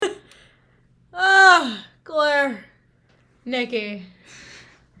Nikki.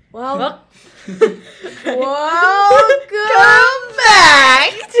 Well, welcome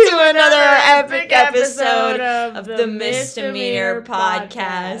back to another epic episode of the Misdemeanor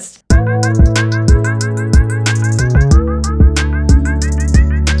Podcast.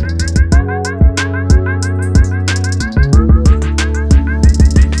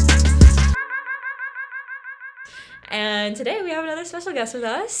 And today we have another special guest with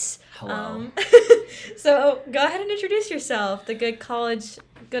us. Hello. So go ahead and introduce yourself. The good old college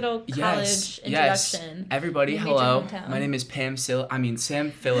introduction. Yes. Everybody, hello. My name is Sam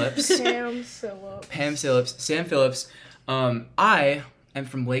Phillips. Sam Phillips. I am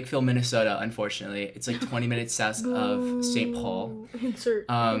from Lakeville, Minnesota, unfortunately. It's like 20 minutes south of St. Paul. Insert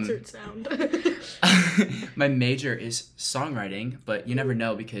sound. My major is songwriting, but you never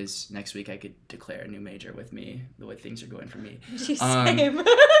know because next week I could declare a new major with me, the way things are going for me. Same.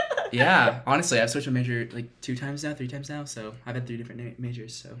 Yeah, honestly, I've switched my major like 3 times now, so I've had 3 different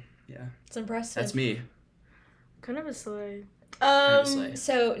majors, so yeah. It's impressive. That's me. Kind of a slay.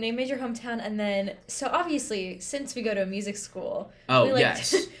 So name major, hometown, and then so obviously since we go to a music school, we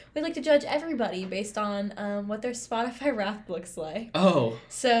like to judge everybody based on what their Spotify Wrapped looks like. Oh.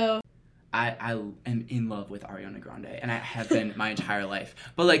 So I am in love with Ariana Grande, and I have been my entire life.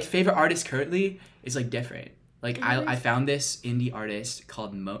 But like favorite artist currently is like different. Like I found this indie artist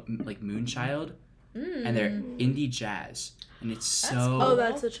called Moonchild, and they're indie jazz. And it's so...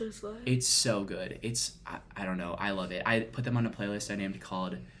 that's such a slay. It's so good. It's... I don't know. I love it. I put them on a playlist I named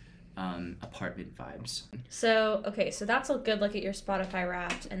called Apartment Vibes. So, okay. So that's a good look at your Spotify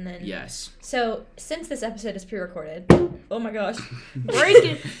Wrapped. And then... Yes. So, since this episode is pre-recorded... Oh my gosh.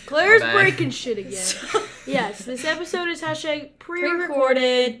 Claire's breaking shit again. Yes, this episode is #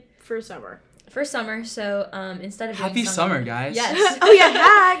 pre-recorded for summer. For summer, so instead of Happy summer, guys. Yes. Oh yeah,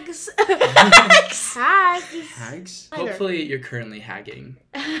 hags. Hags? Hopefully you're currently hagging.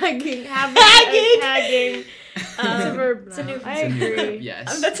 Hagging. It's a verb. It's a new. I agree.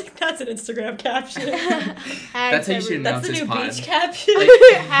 Yes. That's an Instagram caption. That's how you should announce this pod. That's the new beach caption.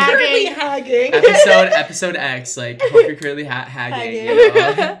 Currently hagging. Episode X. Like, hope you're currently hagging. You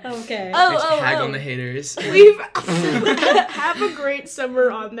know? Okay. Hag on the haters. We've have a great summer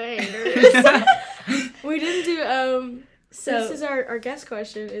on the haters. We didn't do So this is our guest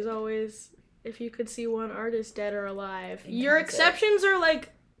question is always if you could see one artist dead or alive. Your exceptions are like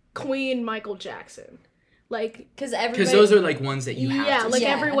Queen, Michael Jackson. Like because those are like ones that you have to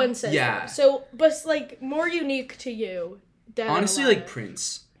everyone says that. So but like more unique to you. Dead honestly, or alive. like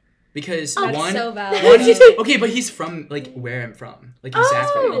Prince. Because that's so valid. Okay, but he's from like where I'm from, like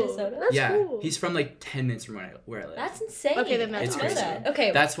exactly. Minnesota. That's cool. He's from like 10 minutes from where I live. That's insane. Okay, then that's crazy. That.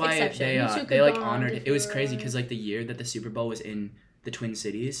 Okay, that's why exception. they like honored it. It was crazy because like the year that the Super Bowl was in the Twin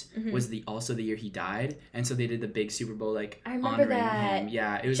Cities was also the year he died, and so they did the big Super Bowl like honoring him.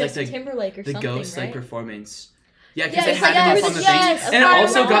 Yeah, it was Justin like Timberlake or the something, Ghost right? like performance. Yeah, because they had him up on the things, and it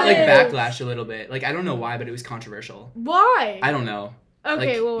also got like backlash a little bit. Like I don't know why, but it was controversial. Why? I don't know.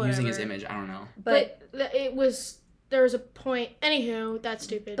 Okay, like, well, whatever. using his image, I don't know. But it was, there was a point, anywho, that's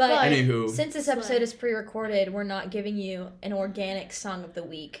stupid. But anywho. Since this episode is pre-recorded, we're not giving you an organic song of the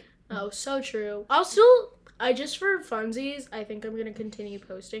week. Oh, so true. Just for funsies, I think I'm going to continue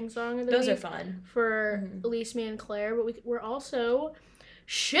posting song of the week. Those are fun. For at least me and Claire, but we're also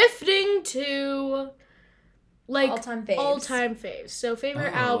shifting to, like, all-time faves. So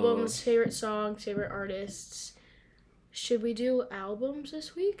favorite albums, favorite songs, favorite artists. Should we do albums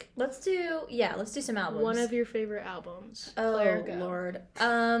this week? Let's do some albums. One of your favorite albums. Oh, Claire, go. Lord.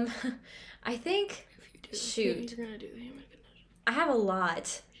 I think, shoot. You're gonna do the human condition. I have a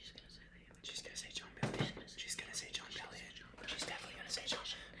lot. She's gonna say John Bellion. She's definitely gonna say John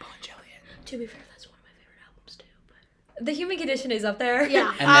Bellion. To be fair, that's one of my favorite albums too. But The Human Condition is up there.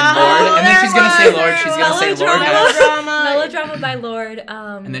 yeah. And then Lord. And then she's gonna say Lord. She's gonna say Lord. Melodrama by Lord.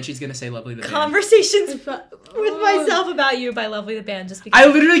 And then she's gonna say Lovely the Band. Conversations with myself about you by Lovely the Band. Just because I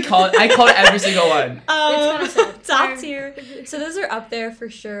literally called every single one. It's kind of sad. Top tier. So those are up there for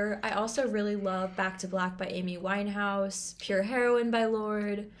sure. I also really love Back to Black by Amy Winehouse, Pure Heroine by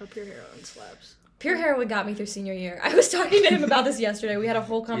Lord. Oh, Pure Heroine slaps. Pure Heroine got me through senior year. I was talking to him about this yesterday. We had a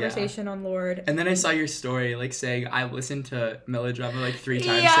whole conversation on Lord. And then I saw your story, like, saying, I listened to Melodrama, like, 3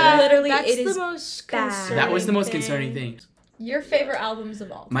 times Yeah, today. literally, that's it is the most bad. concerning That was the most concerning thing. Your favorite albums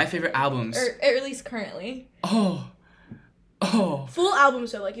of all time. My favorite albums. Or at least currently. Oh. Full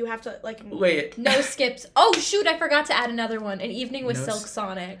albums, though. Like, you have to, like... Wait. No skips. Oh, shoot, I forgot to add another one. An Evening with Silk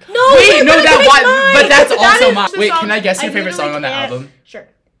Sonic. No! Wait, no, but that's also mine. Wait, song can I guess your favorite song on that can't. album? Sure.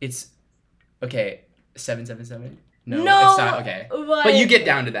 It's, okay, 777? No, No, it's not, okay. But you get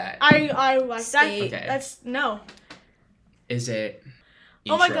down to that. I like that. Skate. Okay. That's, no. Is it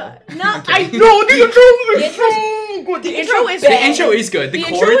intro? Oh my god. No, okay. I know the intro. The intro is the intro is good. The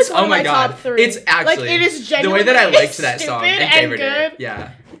chords, oh my god. It's actually like, it is genuinely the way that I liked that song and favored good. it.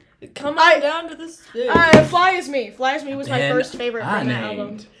 Yeah. Come on down to the stage. Fly As Me. Fly As Me was my first favorite from that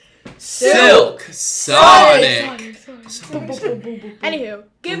album. Silk Sonic. Anywho,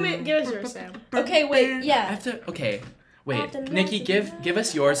 give us yours, Sam. Okay, wait, yeah. Wait, Nikki, give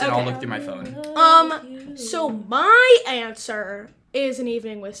us yours and I'll look through my phone. So my answer is An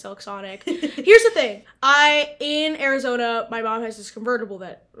Evening with Silk Sonic. Here's the thing. In Arizona, my mom has this convertible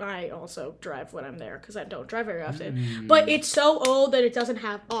that I also drive when I'm there because I don't drive very often. But it's so old that it doesn't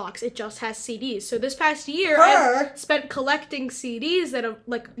have aux. It just has CDs. So this past year, I've spent collecting CDs that are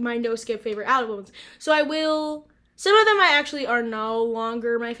like my no-skip favorite albums. So I will... Some of them actually are no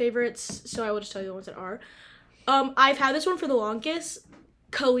longer my favorites, so I will just tell you the ones that are. I've had this one for the longest.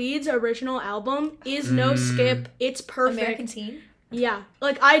 Khalid's original album is no skip. It's perfect. American Teen? Yeah.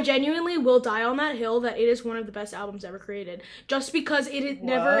 Like, I genuinely will die on that hill that it is one of the best albums ever created. Just because I am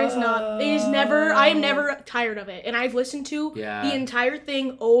never tired of it. And I've listened to the entire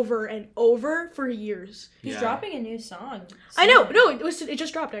thing over and over for years. He's dropping a new song. I know. No, it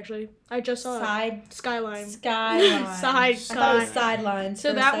just dropped, actually. I just saw it. Skyline. I thought it was Sidelines.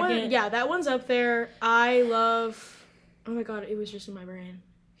 So that one, that one's up there. I love, oh my god, it was just in my brain.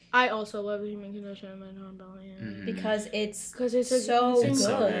 I also love The Human Condition by Tom Bellion. Because it's so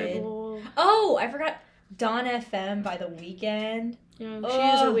good. Oh, I forgot Dawn FM by The Weeknd. Yeah, she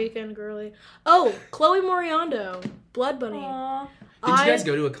is a Weeknd girly. Oh, Chloe Moriando, Blood Bunny. Aww. Did you guys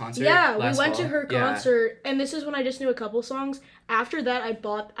go to a concert? Yeah, we went to her concert, and this is when I just knew a couple songs. After that,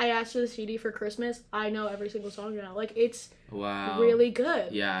 I asked for the CD for Christmas. I know every single song now. Like, it's really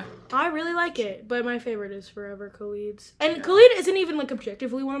good. Yeah. I really like it, but my favorite is Forever Khalid's. And Khalid isn't even, like,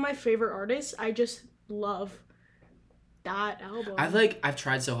 objectively one of my favorite artists. I just love that album. I've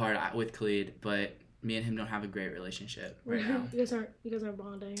tried so hard with Khalid, but me and him don't have a great relationship right now. You guys aren't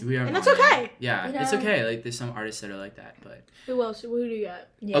bonding. We are, and that's okay. Yeah, it's okay. Like, there's some artists that are like that, but who else? Who do you got?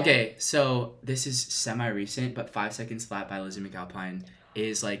 Yeah. Okay, so this is semi-recent, but 5 Seconds Flat by Lizzie McAlpine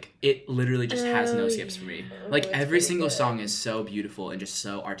is like, it literally just has no skips for me. Like, every single song is so beautiful and just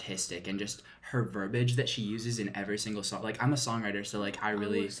so artistic, and just her verbiage that she uses in every single song. Like, I'm a songwriter, so like I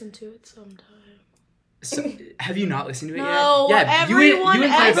really listen to it sometime. So, have you not listened to it yet? Yeah,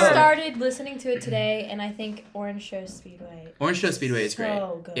 I started listening to it today, and I think Orange Show Speedway. Orange Show Speedway is great.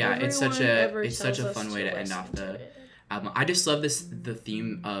 Good. Yeah, it's such a fun way to end off the album. I just love the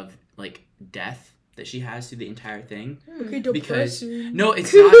theme of like death that she has through the entire thing. Because no,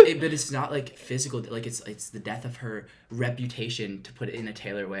 it's not. But it's not like physical. Like it's the death of her reputation, to put it in a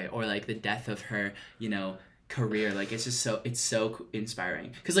Taylor way, or like the death of her, career. Like it's so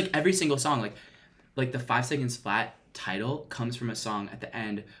inspiring. Because like every single song, like the 5 Seconds Flat title comes from a song at the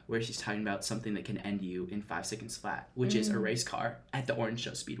end where she's talking about something that can end you in 5 seconds flat, which is a race car at the Orange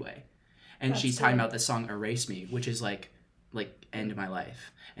Show Speedway. And she's talking about the song Erase Me, which is like end my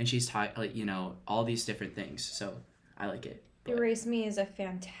life. And she's talking, all these different things. So I like it. But Erase Me is a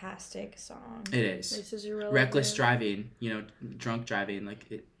fantastic song. It is. This is irrelevant. Reckless driving, drunk driving,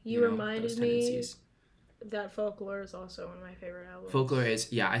 like it. You reminded me that Folklore is also one of my favorite albums. Folklore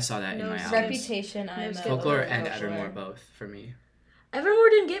is, I saw that in my albums. Reputation, Folklore and Evermore both for me. Evermore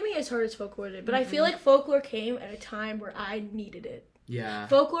didn't get me as hard as Folklore did, but I feel like Folklore came at a time where I needed it. Yeah.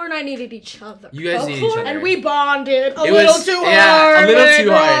 Folklore and I needed each other. You guys needed each other. And we bonded a little too hard.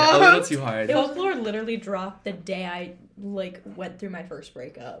 A little too hard. Folklore literally dropped the day I went through my first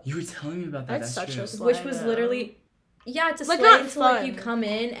breakup. You were telling me about that. That's such true. a slide, which was literally it's a slide until you come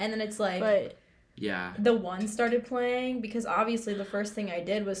in, and then it's but The One started playing, because obviously the first thing I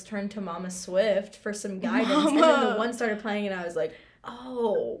did was turn to Mama Swift for some guidance, and then The One started playing, and I was like,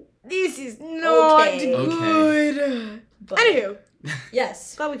 oh, this is not good. But, anywho.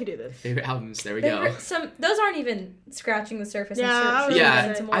 Yes. Glad we could do this. Favorite albums, there we go. Those aren't even scratching the surface.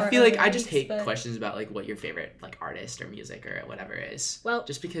 I feel like I just hate questions about what your favorite artist or music or whatever is. Well,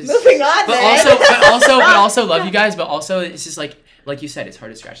 just because. Moving on. But also love you guys. But also it's just like you said, it's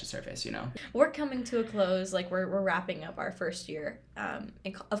hard to scratch the surface. We're coming to a close. We're wrapping up our first year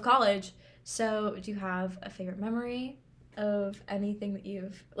of college. So do you have a favorite memory of anything that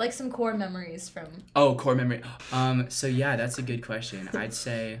you've some core memories from? Core memory. So that's a good question. I'd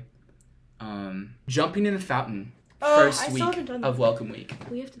say jumping in the fountain first week of welcome week.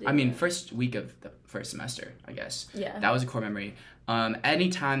 We have to do first week of the first semester, I guess. Yeah. That was a core memory.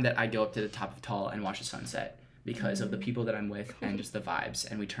 Anytime that I go up to the top of Tall and watch the sunset, because of the people that I'm with and just the vibes,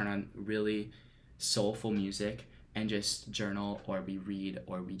 and we turn on really soulful music and just journal, or we read,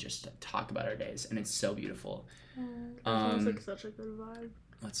 or we just talk about our days, and it's so beautiful. Sounds like such a good vibe.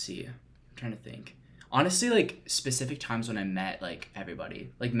 Let's see. I'm trying to think. Honestly, like, specific times when I met, like,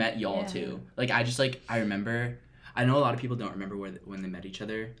 everybody. Like, met y'all, too. Like, I just, like, I remember... I know a lot of people don't remember when they met each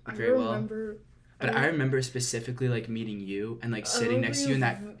other very well. But I remember specifically, like, meeting you and, like, sitting next to you in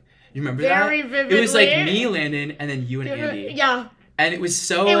that... You remember very that? Vividly. It was, like, me, Landon, and then you and Andy. Yeah. And it was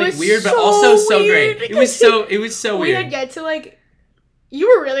so, like, weird, but also so great. It was so weird. We had yet to, like... You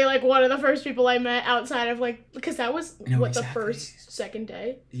were really, like, one of the first people I met outside of, like... Because that was, the second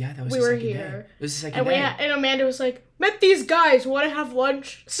day? Yeah, that was the second day. We were here. It was the second day. And Amanda was like, met these guys, want to have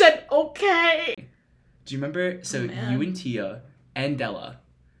lunch? Said, okay. Do you remember? So, you and Tia and Della...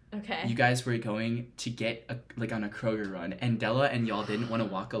 Okay. You guys were going to get on a Kroger run, and Della and y'all didn't want to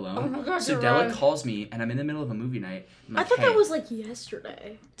walk alone. Oh my God, so Della calls me, and I'm in the middle of a movie night. I thought that was like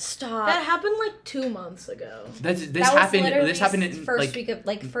yesterday. Stop. That happened like 2 months ago. This happened in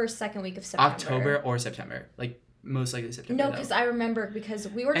first second week of September. October or September, like most likely September. No, because I remember we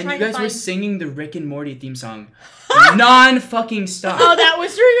were trying to find. And you guys were singing the Rick and Morty theme song, non-fucking stop. Oh, that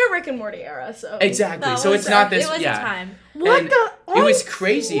was during your Rick and Morty era, so exactly. So it's not this. It was a time. What the? It was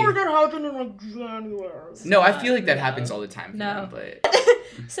crazy. That happened in like January. No, I feel like that happens all the time. But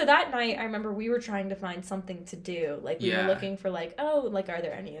so that night, I remember we were trying to find something to do. Like we were looking for like, are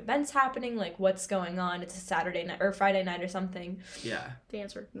there any events happening? Like what's going on? It's a Saturday night or Friday night or something. Yeah. The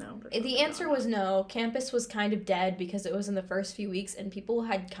answer no. The answer was no. Campus was kind of dead because it was in the first few weeks and people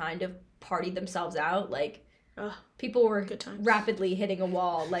had kind of partied themselves out. Like people were rapidly hitting a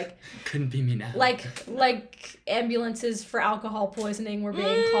wall. Like couldn't be me now. Like ambulances for alcohol poisoning were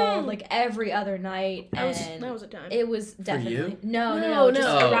being called like every other night. That was a time. It was definitely for you? No, just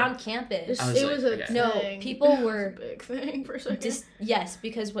around campus. It was a thing. No, people were a big thing for a second. Yes,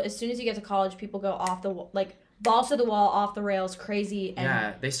 because as soon as you get to college, people go off the balls to the wall, off the rails, crazy.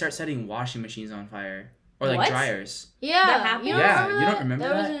 And they start setting washing machines on fire. Or like dryers. Yeah, that happened. You don't remember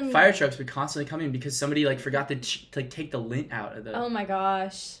that? Fire trucks would constantly come in because somebody like forgot to take the lint out of the. Oh my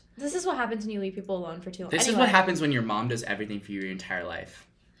gosh, this is what happens when you leave people alone for too long. This is what happens when your mom does everything for you your entire life.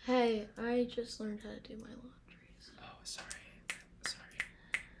 Hey, I just learned how to do my laundry. So. Oh, sorry. It's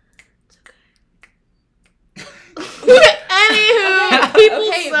okay. Anywho,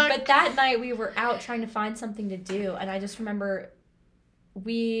 people suck. But that night we were out trying to find something to do, and I just remember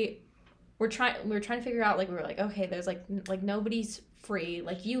we were trying to figure out, like, we were like, okay, there's like nobody's free,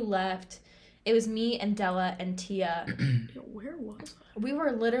 like you left. It was me and Della and Tia. Where was I? We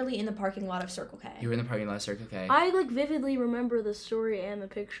were literally in the parking lot of Circle K. You were in the parking lot of Circle K. I like vividly remember the story and the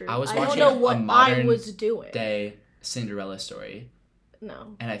picture. I was watching don't know what I was doing. Day Cinderella story.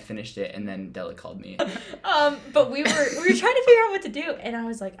 No. And I finished it, and then Della called me. But we were trying to figure out what to do, and I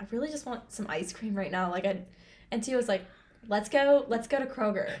was like, I really just want some ice cream right now. And Tia was like, Let's go to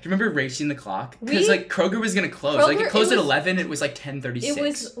Kroger. Do you remember racing the clock? Because like Kroger was gonna close. It closed at 11. It was like 10:36. It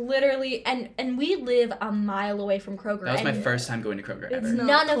was literally, and we live a mile away from Kroger. That was my first time going to Kroger ever.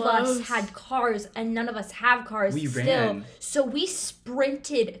 None of us had cars, and none of us have cars. We still. ran. So we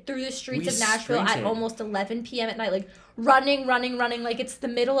sprinted through the streets of Nashville at almost 11 p.m. at night, like running, like it's the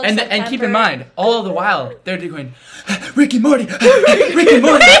middle of September. And keep in mind, all the while they're doing Rick and Morty, Rick and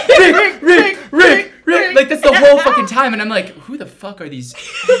Morty, Rick. Like that's the whole fucking time, and I'm like, who the fuck are these?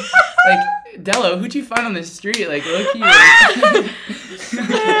 Like, Della, who'd you find on the street? Like, look here.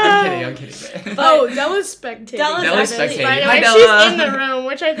 I'm kidding. Oh, Della's spectating. Della's spectating. Hi, Della. She's in the room,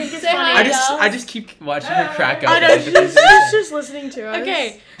 which I think is funny. I just keep watching her crack up. I know, she's just listening to us.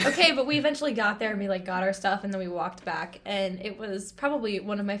 Okay, but we eventually got there and we like got our stuff and then we walked back, and it was probably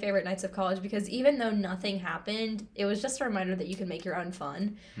one of my favorite nights of college because even though nothing happened, it was just a reminder that you can make your own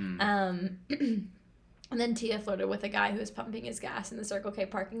fun. And then Tia flirted with a guy who was pumping his gas in the Circle K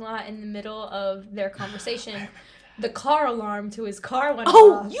parking lot. In the middle of their conversation, the car alarm to his car went off.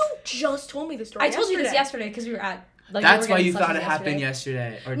 Oh, you just told me the story. I told you this yesterday because we were at. Like, that's why you thought it happened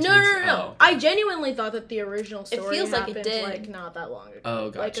yesterday. Or no. Oh. I genuinely thought that the original story feels happened like it did. Like not that long ago. Oh,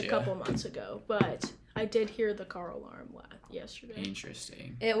 gotcha. Like a couple months ago, but I did hear the car alarm yesterday.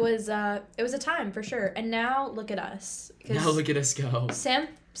 Interesting. It was a time for sure, and now look at us. Now look at us go.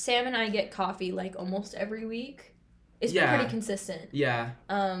 Sam and I get coffee like almost every week. It's been pretty consistent. Yeah.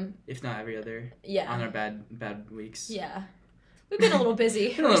 If not every other. Yeah. On our bad weeks. Yeah. We've been a little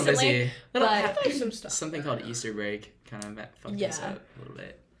busy recently. But some stuff. Something called Easter break kind of fucked us up a little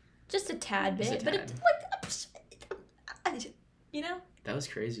bit. Just a tad bit, but it like, you know. That was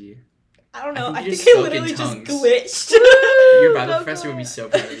crazy. I don't know. I think I literally just glitched. Your Bible professor would be so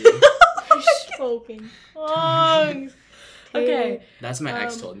proud of you. Spoken tongues. Okay. That's what my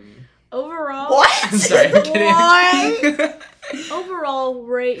ex told me. Overall. What? I'm sorry, I'm kidding. What? Overall,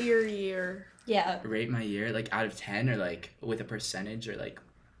 rate your year. Yeah. Rate my year, like, out of 10, or, like, with a percentage, or, like,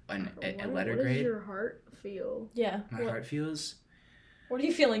 a letter What grade? does your heart feel? Yeah. My heart feels... What are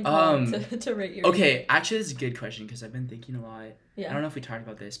you feeling called to rate your Okay, actually, it's a good question, because I've been thinking a lot. Yeah. I don't know if we talked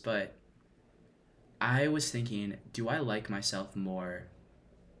about this, but I was thinking, do I like myself more,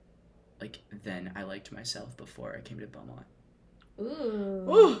 like, than I liked myself before I came to Belmont?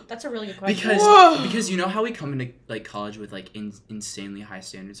 Ooh. That's a really good question. Because you know how we come into, like, college with, like, insanely high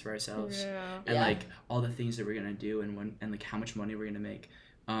standards for ourselves? Yeah. And, like, all the things that we're going to do and, like, how much money we're going to make.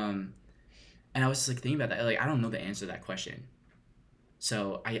 And I was just, like, thinking about that. Like, I don't know the answer to that question.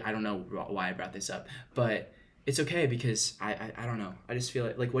 So I don't know why I brought this up. But it's okay because I don't know. I just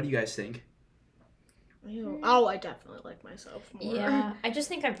feel like what do you guys think? Oh, I definitely like myself more. Yeah, I just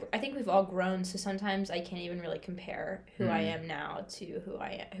think I think we've all grown, so sometimes I can't even really compare who I am now to who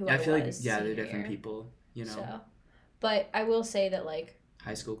I feel like was they're senior different year. people, you know. So, but I will say that like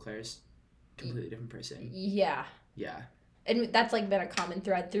high school Claire's completely different person. Yeah. Yeah. And that's like been a common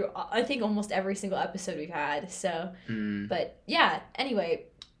thread through I think almost every single episode we've had. So, but yeah. Anyway,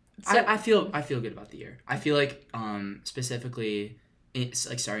 so, I feel good about the year. I feel like specifically. It's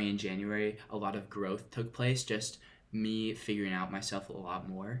like starting in January, a lot of growth took place. Just me figuring out myself a lot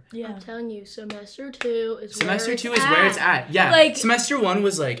more. Yeah, I'm telling you, semester 2 is where it's at. Yeah, like semester 1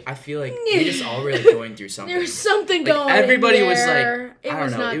 was like I feel like we just all were like going through something. There's something like, going. Everybody was there. like I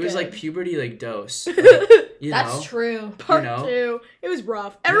don't know. It was like puberty like dose. Like, that's true. Part 2. It was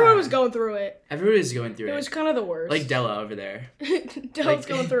rough. Everyone was going through it. Everybody was going through it. It was kind of the worst. Like Della over there. Della's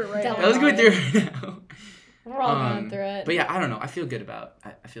going through it right now. Della's going through it right now. We're all going through it. But yeah, I don't know. I feel good about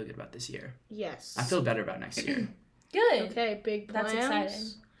this year. Yes. I feel better about next year. Good. Okay, big plans. That's exciting.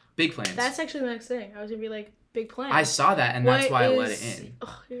 Big plans. That's actually the next thing. I was gonna be like, big plans. I saw that, and that's why I let it in.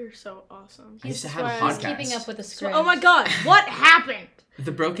 Oh, you're so awesome. I used to have a podcast. He's keeping up with the script. Oh my god, what happened?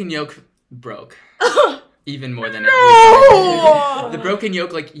 The broken yolk broke. Even more than No! The broken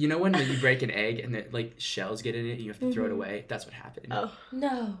yolk, like, you know when you break an egg and the, like, shells get in it and you have to throw it away? That's what happened. Oh.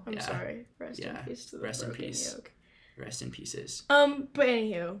 No. I'm sorry. Rest in peace to the broken yolk. Rest in pieces. But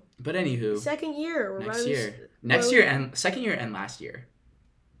anywho. Second year. Second year and last year.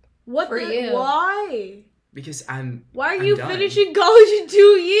 What for you? Why? Because Why are you finishing college in 2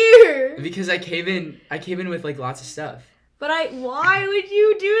 years? Because I came in with like lots of stuff. But why would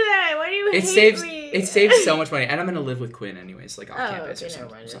you do that? Why do you hate me? It saves so much money, and I'm gonna live with Quinn anyways, like off campus or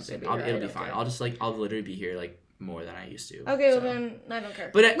something. It'll be fine. I'll literally be here like more than I used to. Okay, well then I don't care.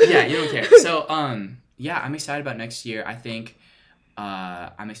 But yeah, you don't care. So yeah, I'm excited about next year. I think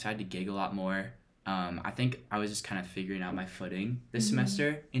I'm excited to gig a lot more. I think I was just kind of figuring out my footing this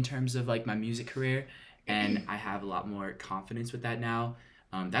semester in terms of like my music career, and I have a lot more confidence with that now.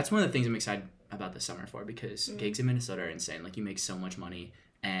 That's one of the things I'm excited about the summer for, because gigs in Minnesota are insane. Like, you make so much money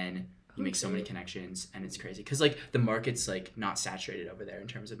and you make so many connections, and it's crazy because like the market's like not saturated over there in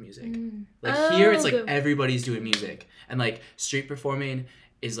terms of music. Like here it's like everybody's doing music, and like street performing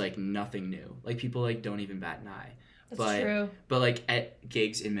is like nothing new. Like people like don't even bat an eye. That's true. But like at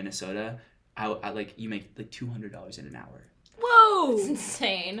gigs in Minnesota, I like you make like $200 in an hour. Whoa, that's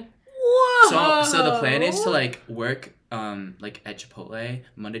insane. Whoa. So the plan is to like work like at Chipotle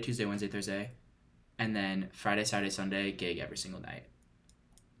Monday, Tuesday, Wednesday, Thursday, and then Friday, Saturday, Sunday gig every single night.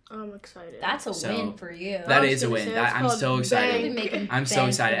 I'm excited. That's a win for you. That is a win. I'm so excited. I'm so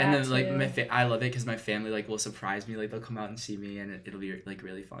excited, and then like I love it because my family like will surprise me. Like they'll come out and see me, and it'll be like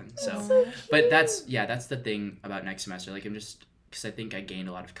really fun. So but that's the thing about next semester. Like I'm just because I think I gained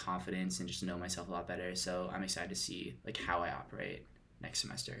a lot of confidence and just know myself a lot better. So I'm excited to see like how I operate next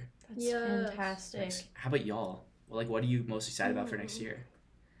semester. That's fantastic. How about y'all? Well, like what are you most excited about for next year?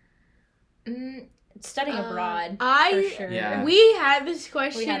 Studying abroad, for sure. Yeah. We had this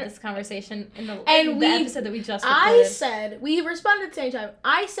question. We had this conversation in the episode that we just recorded. I said, we responded at the same time.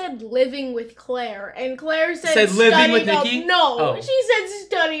 I said living with Claire, and Claire said living with Nikki? No, she said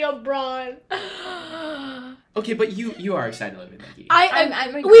study abroad. Okay, but you are excited to live with Nikki.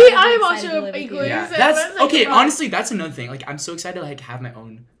 I'm also equally excited. That's okay. Honestly, that's another thing. Like, I'm so excited to like have my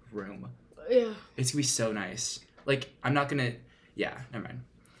own room. Yeah, it's gonna be so nice. Like, I'm not gonna. Yeah, never mind.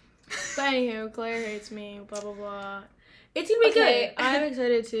 But anywho, Claire hates me, blah, blah, blah. It's gonna be good. I'm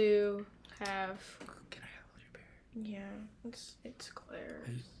excited to have... Can I have a little bear? Yeah, it's Claire.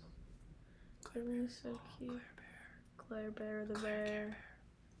 Claire is so cute. Claire Bear, the bear.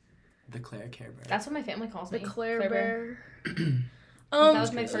 The Claire Care Bear. That's what my family calls me. The Claire Bear. That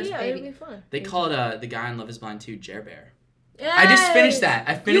was my first baby. It'll be fun. They called the guy on Love Is Blind 2 Jer Bear. Yes! I just finished that.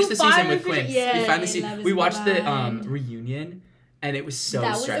 I finished the season with Quinn. Yes. We watched the reunion. and it was so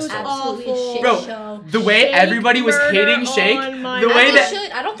That was stressful. absolutely awful. a shit Bro, show. the way Shake, everybody was murder hating Shake, on my- the As way they that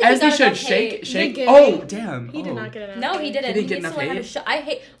should. I don't think as he they got should enough Shake, hate. Shake. They Oh did. damn! He did Oh. not get enough. No, he hate. didn't. He didn't He get needs enough to learn how to hate? shut. I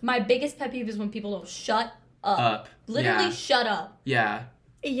hate my biggest pet peeve is when people don't shut up. Up. Literally, Yeah. shut up. Yeah.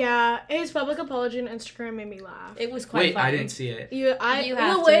 Yeah, his public apology on Instagram made me laugh. It was quite Wait, funny. I didn't see it. You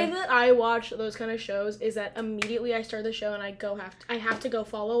have the way to. that I watch those kind of shows is that immediately I start the show and I have to go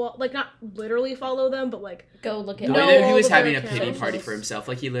follow, like not literally follow them, but like Go look at The No, way that he all was of their having a pity accounts. party for himself,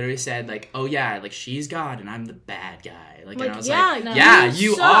 like he literally said, like, "Oh yeah, like she's God and I'm the bad guy." Like, and I was like, no. "Yeah,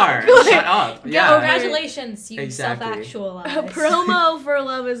 you suck." are. Like, Shut up." get Yeah. over Congratulations, you Exactly. self-actualized. a promo for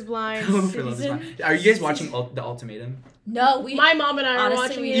Love Is Blind. For Love Is season. Blind. Are you guys watching The Ultimatum? No, we. My mom and I are Honestly,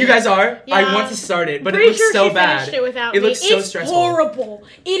 watching we- it. You guys are? I Yeah. want to start it, but it Pretty looks sure so she bad. finished it without It me. looks so It's stressful. horrible.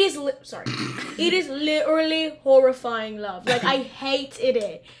 It is sorry. It is literally horrifying love. Like I hated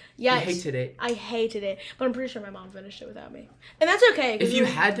it. Yes. I hated it. I hated it. But I'm pretty sure my mom finished it without me. And that's okay. 'cause If you we-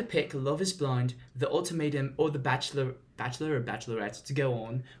 had to pick Love Is Blind, The Ultimatum, or The Bachelor or Bachelorette to go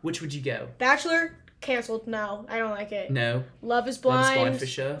on, which would you go? Bachelor canceled. No, I don't like it. No. Love is Love Blind. Is Blind for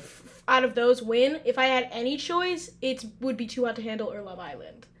sure. Out of those, win. If I had any choice, it would be Too Hot to Handle or Love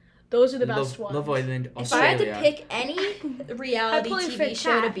Island. Those are the best ones. Love Island, If I had Australia. to pick any reality I play TV for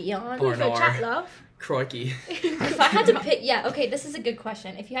show to chat. be on, Or For chat Nor. love. Crikey. if I had to pick, yeah, okay, this is a good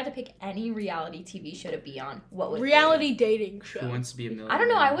question. If you had to pick any reality TV show to be on, what would it be? Reality dating show. Who wants to be a millionaire? I don't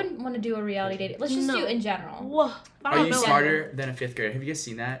know. I wouldn't want to do a reality dating. Let's just No. do in general. Whoa. I Are don't you know. smarter than a fifth grader? Have you guys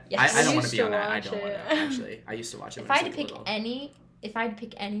seen that? Yes. I don't I want to used be on to that. I watch don't want it. to, actually. I used to watch it If when I I had was to like pick little. if I had to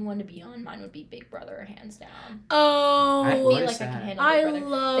pick anyone to be on, mine would be Big Brother, hands down. Oh. I What feel is like I can that? handle Big I Brother.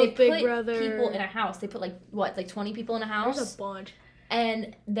 love They Big put Brother. people in a house. They put like 20 people in a house. There's a bunch.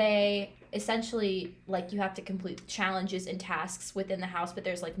 And they essentially you have to complete challenges and tasks within the house, but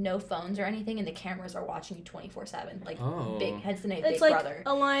there's no phones or anything, and the cameras are watching you 24/7. Oh. Hence the name It's Big like Brother.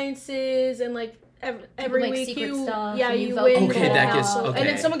 alliances and every make week secret you stuff yeah and you you vote win for the Okay, that whole gets- house. And okay.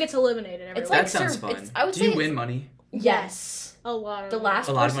 then someone gets eliminated every It's week. That sounds fun. I would Do say you it's- win money? Yes. A lot of The them. last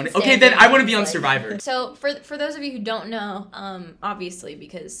A lot of person money? Okay, standing then I want to be is, on Survivor. So for those of you who don't know, obviously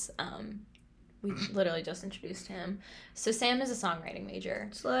because we literally just introduced him. So Sam is a songwriting major.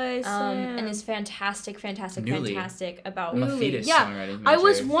 Slay And is fantastic Newly. about I'm a Newly. fetus Yeah, songwriting I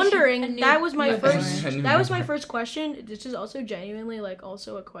was major. wondering. A new- That was my a first. new That was my member. first question. This is also genuinely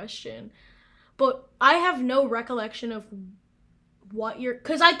also a question, but I have no recollection of what your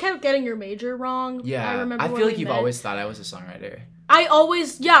because I kept getting your major wrong. Yeah, I remember. I what feel like we you've meant. always thought I was a songwriter.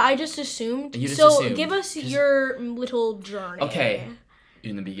 I just assumed. You just so assumed, give us 'cause- your little journey. Okay.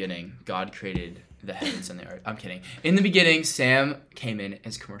 In the beginning, God created the heavens and the earth. I'm kidding. In the beginning, Sam came in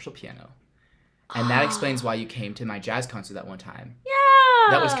as commercial piano. And that explains why you came to my jazz concert that one time. Yeah.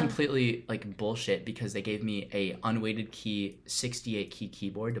 That was completely bullshit because they gave me a unweighted key 68 key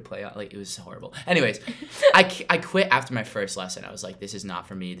keyboard to play on. It was horrible. Anyways, I quit after my first lesson. I was like, this is not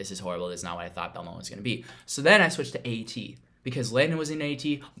for me. This is horrible. This is not what I thought Belmont was going to be. So then I switched to AET because Landon was in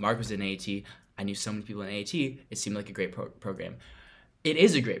AET, Mark was in AET. I knew so many people in AET. It seemed like a great program. It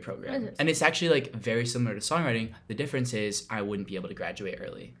is a great program. And it's actually very similar to songwriting. The difference is I wouldn't be able to graduate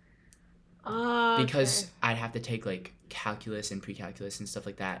early. Because I'd have to take calculus and pre-calculus and stuff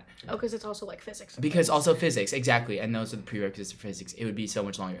like that. Oh, because it's also physics. Because also physics, exactly. And those are the prerequisites for physics. It would be so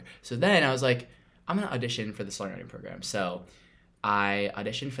much longer. So then I was like, I'm going to audition for the songwriting program. So I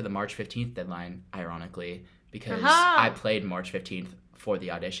auditioned for the March 15th deadline, ironically, because I played March 15th for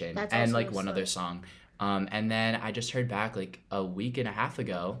the audition. That's and also one other song. And then I just heard back a week and a half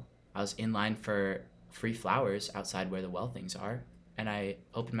ago. I was in line for free flowers outside where the well things are. And I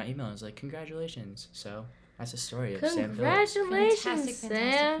opened my email and was like, congratulations. So that's the story of Sam Phillips. Congratulations, Fantastic,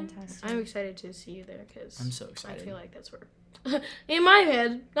 Sam. fantastic. I'm excited to see you there because I'm so I excited. feel like that's where, in my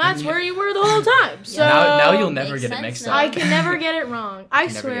head, that's where you were the whole time. So Now you'll never Makes get it sense mixed now. up. I can never get it wrong. I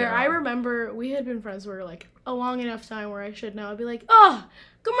Can never get swear, it I wrong. remember we had been friends for a long enough time where I should know. I'd be like, oh,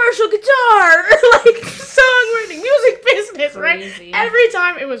 commercial guitar, songwriting, music business, Crazy. right? Every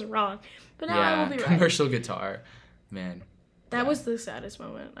time it was wrong. But now I will be right. commercial guitar. Man. That was the saddest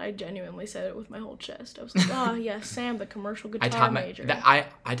moment. I genuinely said it with my whole chest. I was like, oh, yeah, Sam, the commercial guitar I taught major.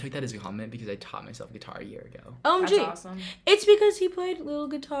 I took that as a compliment because I taught myself guitar a year ago. OMG. That's awesome. It's because he played little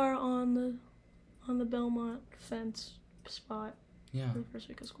guitar on the Belmont fence spot Yeah. the first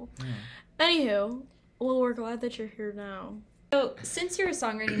week of school. Yeah. Anywho, well, we're glad that you're here now. So since you're a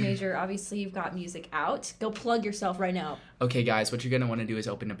songwriting major, obviously you've got music out. Go plug yourself right now. Okay, guys, what you're going to want to do is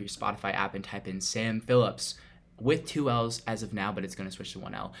open up your Spotify app and type in Sam Phillips with 2 L's as of now, but it's going to switch to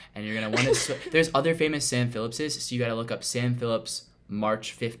 1 L. And you're going to want to there's other famous Sam Phillipses, so you got to look up Sam Phillips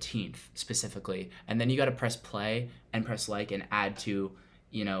March 15th specifically, and then you got to press play and press like and add to,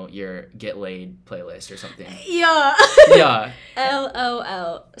 your Get Laid playlist or something. Yeah. Yeah.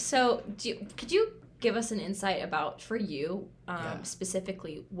 LOL. So, could you give us an insight about, for you,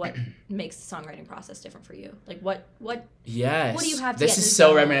 specifically, what makes the songwriting process different for you? Like, what Yes. what do you have to This get in is the so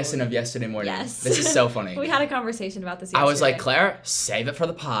zone? reminiscent of yesterday morning. Yes. This is so funny. We had a conversation about this yesterday. I was like, Claire, save it for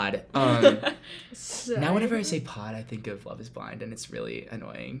the pod. Sorry. Now whenever I say pod, I think of Love is Blind, and it's really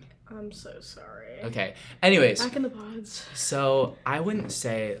annoying. I'm so sorry. Okay. Anyways. Back in the pods. So I wouldn't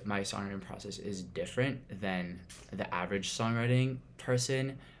say my songwriting process is different than the average songwriting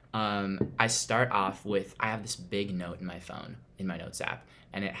person. I start off with, I have this big note in my phone, in my notes app,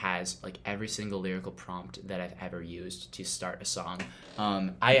 and it has like every single lyrical prompt that I've ever used to start a song.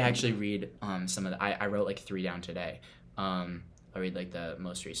 I actually read some of the, I wrote like 3 down today. I'll read like the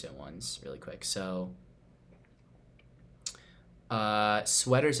most recent ones really quick. So,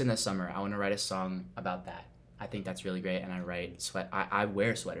 sweaters in the summer. I want to write a song about that. I think that's really great, and I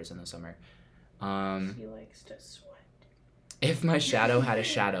wear sweaters in the summer. He likes to sweat. If my shadow had a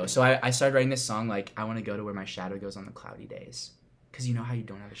shadow. So I started writing this song like, I want to go to where my shadow goes on the cloudy days. Because you know how you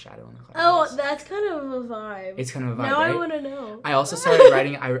don't have a shadow on the cloudy days? That's kind of a vibe. It's kind of a vibe, now right? I want to know. I also started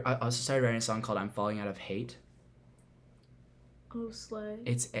writing a song called I'm Falling Out of Hate. Oh, slay.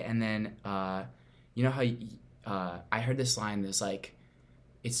 And then, you know how I heard this line that's like,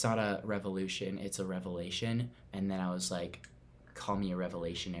 it's not a revolution, it's a revelation. And then I was like, call me a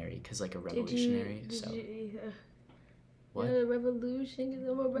revelationary, because like a revolutionary. What? The revolution is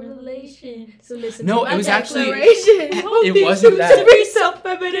a revelation. So listen. No, to my it was actually. declaration. It wasn't that. Be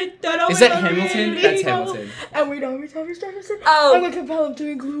self-evident. Is that Hamilton? That's Hamilton. And we don't return to Jefferson. Oh. I'm gonna compel him to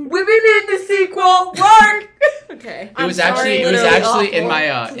include women in the sequel. Work. Okay. It was I'm actually sorry. in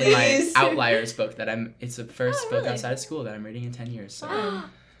my Please. Outliers book that it's the first book really? outside of school that I'm reading in 10 years. So.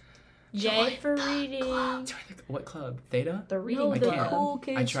 J for reading. What club? Theta? The reading No, I the can't. cool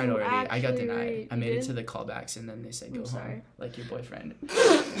kids I tried who already. I got actually denied. read. I made You it to did? the callbacks and then they said go I'm home sorry. like your boyfriend.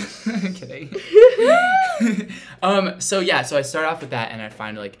 Kidding. So I start off with that and I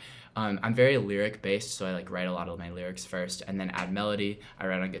find like I'm very lyric based, so I like write a lot of my lyrics first and then add melody. I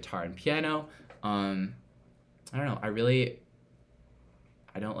write on guitar and piano. I don't know.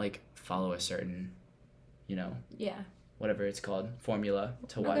 I don't like follow a certain, whatever it's called, formula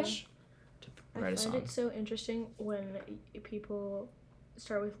to watch. Write a song. I find it so interesting when people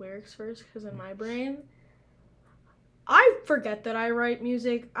start with lyrics first, because in my brain, I forget that I write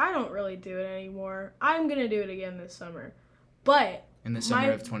music. I don't really do it anymore. I'm gonna do it again this summer, but in the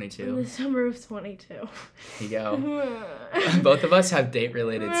summer of in 22. the summer of 22. Here you go. Both of us have date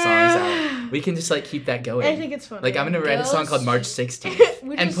related songs out. We can just like keep that going. I think it's funny. Like I'm gonna write a song called March 16th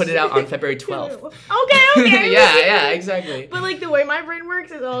We and just- put it out on February 12th. Okay. yeah, exactly. But like the way my brain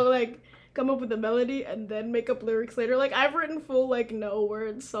works is I'll like come up with a melody and then make up lyrics later. Like I've written full like no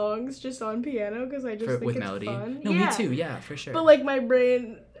word songs just on piano because I just think With it's melody. fun. No, yeah. me too. Yeah, for sure. But like my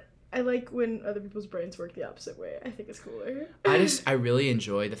brain, I like when other people's brains work the opposite way. I think it's cooler. I really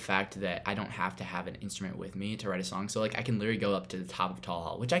enjoy the fact that I don't have to have an instrument with me to write a song. So like I can literally go up to the top of Tall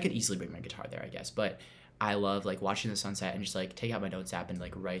Hall, which I could easily bring my guitar there, I guess. But I love like watching the sunset and just like take out my notes app and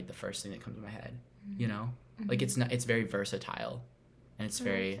like write the first thing that comes to my head. You know, like it's very versatile, and it's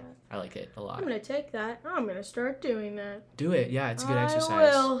I like it a lot. I'm gonna take that. I'm gonna start doing that. Do it. Yeah, it's a good exercise. I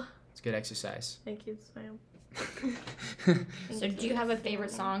will. It's good exercise. Thank you, Sam. So do you have a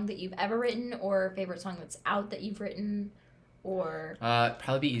favorite song that you've ever written, or a favorite song that's out that you've written, or?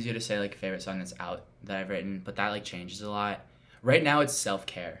 Probably be easier to say like a favorite song that's out that I've written, but that like changes a lot. Right now it's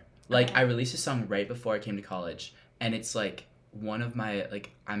Self-Care. Like Okay. I released a song right before I came to college, and it's like one of my like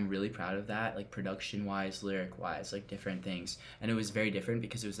I'm really proud of that, like production wise, lyric wise, like different things. And it was very different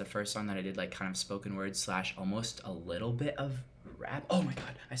because it was the first song that I did like kind of spoken word / almost a little bit of rap. Oh my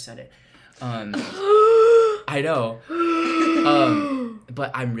god, I said it. I know.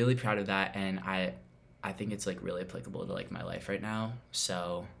 But I'm really proud of that, and I think it's like really applicable to like my life right now.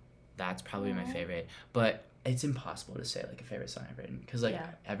 So that's probably my favorite. But it's impossible to say like a favorite song I've written because like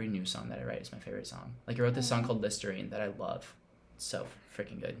every new song that I write is my favorite song. Like I wrote this song called Listerine that I love. It's so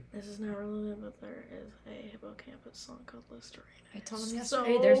freaking good. This is not relevant, but there is a Hippocampus song called Listerine. I told him So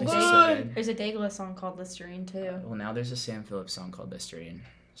yesterday. There's good. there's a Dayglow song called Listerine too. Well, now there's a Sam Phillips song called Listerine.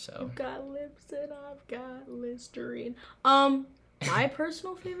 So I've got lips and I've got Listerine. My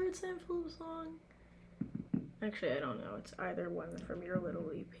personal favorite Sam Phillips song. Actually, I don't know. It's either one from your little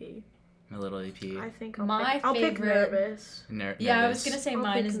EP. my little EP. I think My I'll pick favorite- Nervous. Yeah, I was gonna say I'll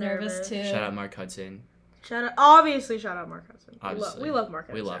mine pick is Nervous Nervous. too. Shout out Mark Hudson. Obviously, shout out Mark Hudson. Obviously. We love Mark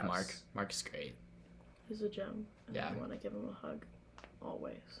Hudson. We love Mark. Mark's great. He's a gem. And Yeah. I want to give him a hug.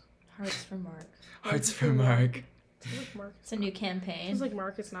 Always. Hearts for Mark. Hearts for Mark. Like Mark. It's a new campaign. It's like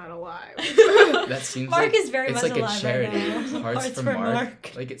Mark is not alive. That seems Mark like is very it's much like alive a charity. right now. Hearts for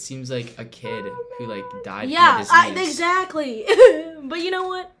Mark. Like it seems like a kid who like died Yeah, from a disease. exactly. But you know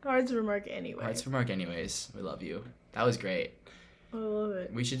what? Hearts for Mark anyway. Hearts for Mark anyways. We love you. That was great. I love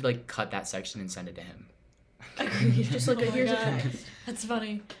it. We should like cut that section and send it to him. Just like Oh my here's a God. text. That's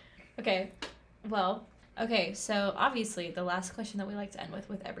funny. Okay. Well, okay, so obviously the last question that we like to end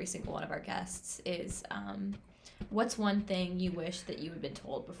with every single one of our guests is what's one thing you wish that you had been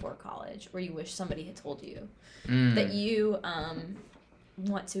told before college, or you wish somebody had told you that you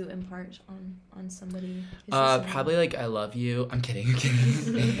want to impart on somebody who's listening? Probably like I love you. I'm kidding.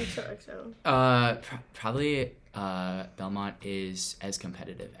 XOXO. Probably Belmont is as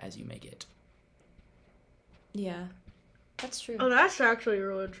competitive as you make it. Yeah. That's true. Oh, that's actually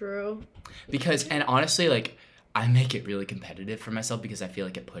really true. Because, and honestly, like, I make it really competitive for myself because I feel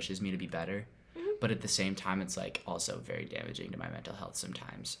like it pushes me to be better. Mm-hmm. But at the same time, it's, like, also very damaging to my mental health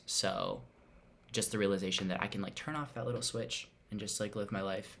sometimes. So, just the realization that I can, like, turn off that little switch and just, like, live my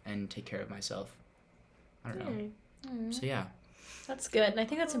life and take care of myself. I don't know. So, yeah. That's good. And I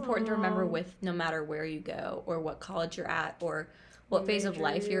think that's important to remember with no matter where you go or what college you're at or what phase of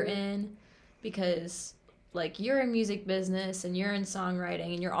life you're in. Because... like, you're in music business, and you're in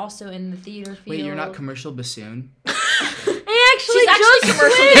songwriting, and you're also in the theater field. Wait, you're not commercial bassoon? She's actually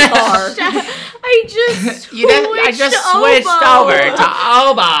commercial guitar. I just switched over to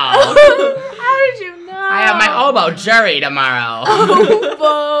oboe. How did you know? I have my oboe jury tomorrow.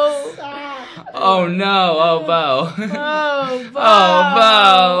 Oboe. Oh no, oboe. Oboe.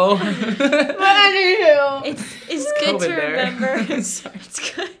 Oboe. But anywho. It's good COVID to there. remember. Sorry. It's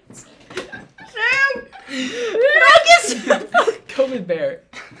good. COVID bear.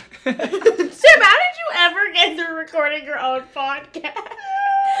 Sam, how did you ever get through recording your own podcast?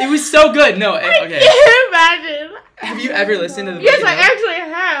 It was so good. No, okay. I can't imagine. Have you ever listened to the Yes, I Breaking Up? actually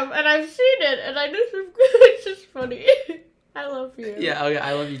have, and I've seen it, and I just it's just funny. I love you. Yeah, okay,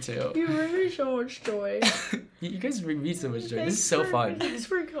 I love you too. You bring me so much joy. You guys bring me so much joy. This is so fun. Thanks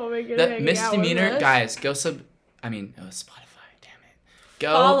for coming and That hanging out with misdemeanor, us. guys, go Spotify, damn it.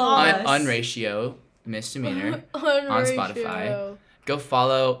 Go Follow on us. Unratio misdemeanor on Spotify. Ratio. Go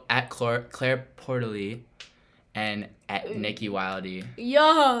follow at Claire Portely and at Nikki Wildy.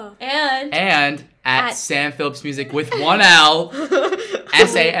 Yeah. And And at At- Sam Phillips Music with one L.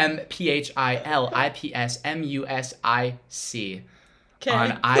 SAMPHILIPSMUSIC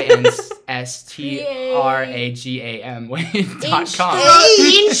on INSTRAGAM.com.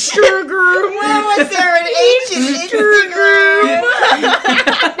 Instagram. Where was there an H in Instagram?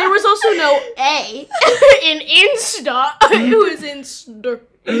 There was also no A in Insta. It was Instagram.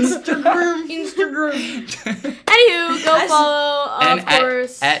 Anywho, go follow, And of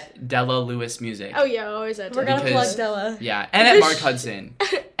course. at Della Lewis Music. Oh yeah, always at we're gonna Because- plug Della. Yeah, and at Mark Hudson.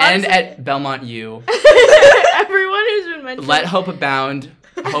 And at Belmont U. Everyone who's been mentioned. Let hope abound.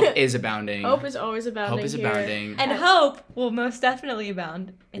 Hope is abounding. Hope is always abounding. Hope is here. abounding. And hope will most definitely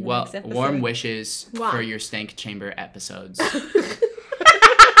abound in the Well, next episode. warm wishes Wow. for your stank chamber episodes. I'll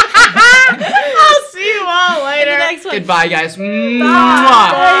see you all In later. the next one. Goodbye, guys. Bye.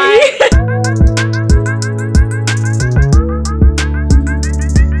 Mwah.